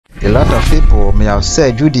lot of people may have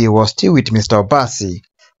said Judy was still with Mr. Obasi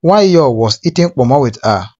while Yo was eating kpomo with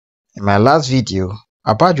her. In my last video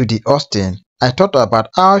about Judy Austin, I talked about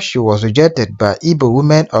how she was rejected by Igbo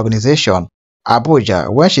women organization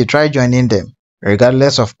Abuja when she tried joining them.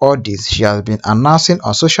 Regardless of all this, she has been announcing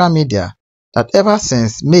on social media that ever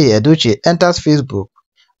since May Edochie enters Facebook,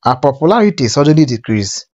 her popularity suddenly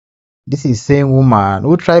decreased. This is the same woman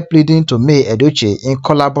who tried pleading to May Edochie in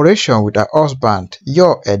collaboration with her husband,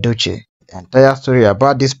 Yo Edochie. The entire story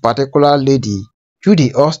about this particular lady,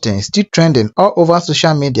 Judy Austin, is still trending all over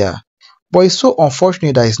social media, but it's so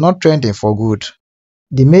unfortunate that it's not trending for good.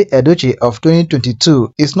 The May Edochie of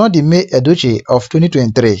 2022 is not the May Edochie of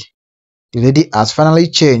 2023. The lady has finally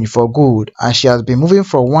changed for good and she has been moving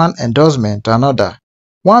from one endorsement to another,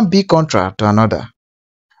 one big contract to another.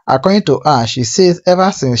 According to her, she says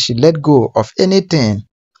ever since she let go of anything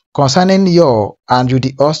concerning Yo and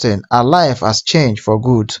Judy Austin, her life has changed for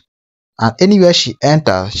good. And anywhere she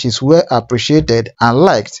enters, she's well appreciated and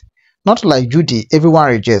liked, not like Judy everyone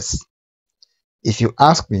rejects. If you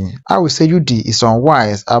ask me, I will say Judy is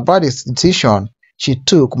unwise about the decision she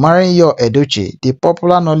took marrying Yo Edochie, the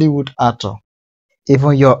popular Nollywood actor.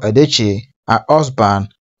 Even Yo Edochie, her husband,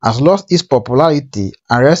 has lost his popularity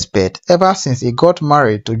and respect ever since he got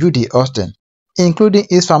married to Judy Austin, including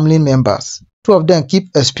his family members. Two of them keep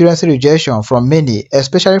experiencing rejection from many,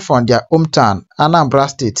 especially from their hometown, Anambra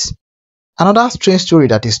State. Another strange story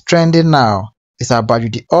that is trending now is about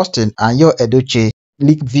Judy Austin and Yo Edochie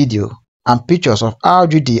leaked video and pictures of how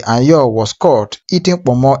Judy and Yo was caught eating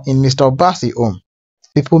kpomo in Mr. Obasi's home.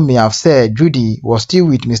 People may have said Judy was still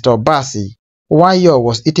with Mr. Obasi while Yo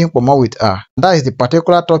was eating kpomo with her. That is the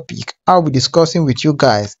particular topic I'll be discussing with you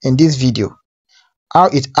guys in this video. How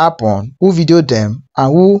it happened, who videoed them,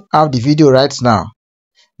 and who have the video right now.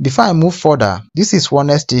 Before I move further, this is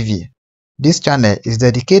Onest TV. This channel is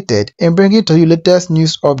dedicated in bringing to you latest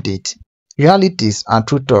news updates, realities, and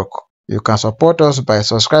true talk. You can support us by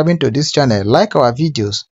subscribing to this channel, like our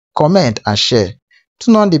videos, comment, and share.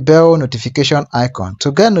 Turn on the bell notification icon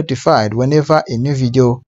to get notified whenever a new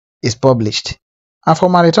video is published. And for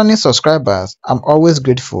my returning subscribers, I'm always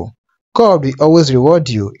grateful. God will always reward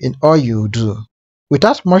you in all you do.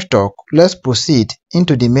 Without much talk, let's proceed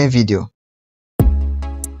into the main video.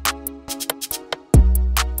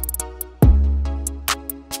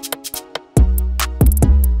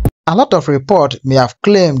 A lot of reports may have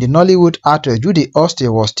claimed the Nollywood actress Judy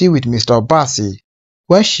Austin was still with Mr. Obasi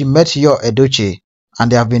when she met Yo Edochie, and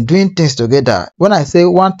they have been doing things together. When I say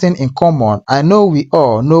one thing in common, I know we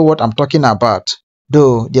all know what I'm talking about,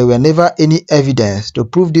 though there were never any evidence to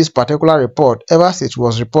prove this particular report ever since it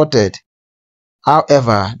was reported.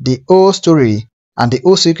 However, the whole story and the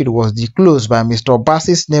whole secret was disclosed by Mr.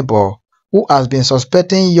 Obasi's neighbor, who has been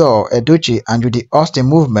suspecting Yo Edochie and Judy Austin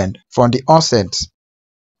movement from the onset.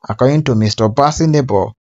 According to Mr. Obasi's neighbor,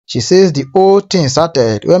 she says the whole thing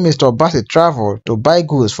started when Mr. Obasi traveled to buy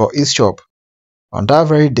goods for his shop. On that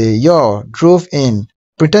very day, Yo drove in,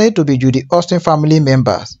 pretending to be Judy Austin family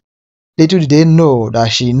members. Little did they know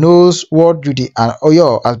that she knows what Judy and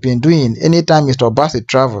Yo has been doing anytime Mr. Obasi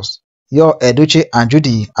travels. Yo Edochie and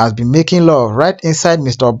Judy has been making love right inside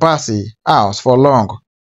Mr. Obasi's house for long,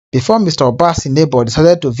 before Mr. Obasi's neighbor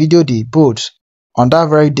decided to video the both on that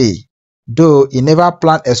very day. Though he never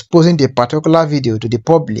planned exposing the particular video to the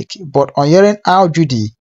public, but on hearing how Judy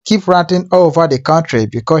keep ranting all over the country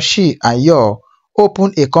because she and Yo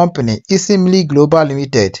opened a company, Isimli Global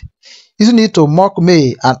Limited, using it to mock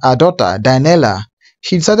May and her daughter Daniela,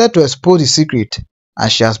 she decided to expose the secret,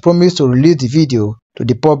 and she has promised to release the video to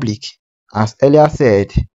the public. As earlier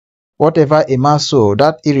said, whatever a man sows,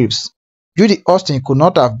 that he reaps. Judy Austin could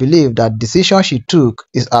not have believed that the decision she took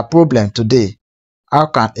is a problem today. How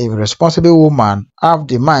can a responsible woman have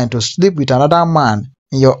the mind to sleep with another man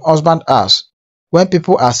in your husband's house? When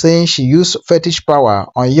people are saying she used fetish power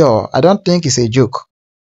on Yo, I don't think it's a joke.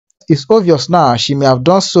 It's obvious now she may have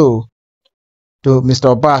done so to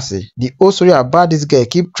Mr. Obasi. The whole story about this girl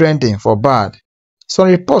keep trending for bad. Some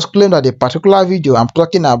reports claim that the particular video I'm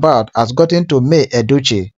talking about has gotten to May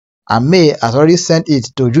Edochie, and May has already sent it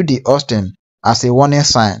to Judy Austin as a warning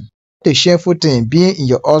sign. It's a shameful thing being in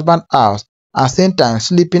your husband's house at the same time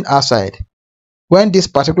sleeping outside. When this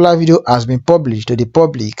particular video has been published to the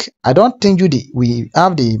public, I don't think Judy will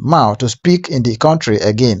have the mouth to speak in the country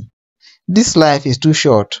again. This life is too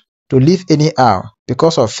short to live anyhow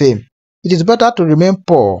because of fame. It is better to remain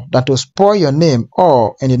poor than to spoil your name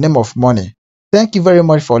all in the name of money. Thank you very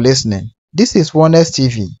much for listening. This is Onest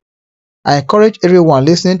TV. I encourage everyone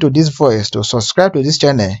listening to this voice to subscribe to this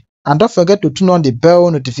channel, and don't forget to turn on the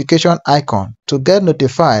bell notification icon to get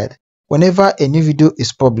notified whenever a new video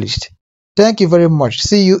is published. Thank you very much.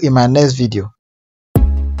 See you in my next video.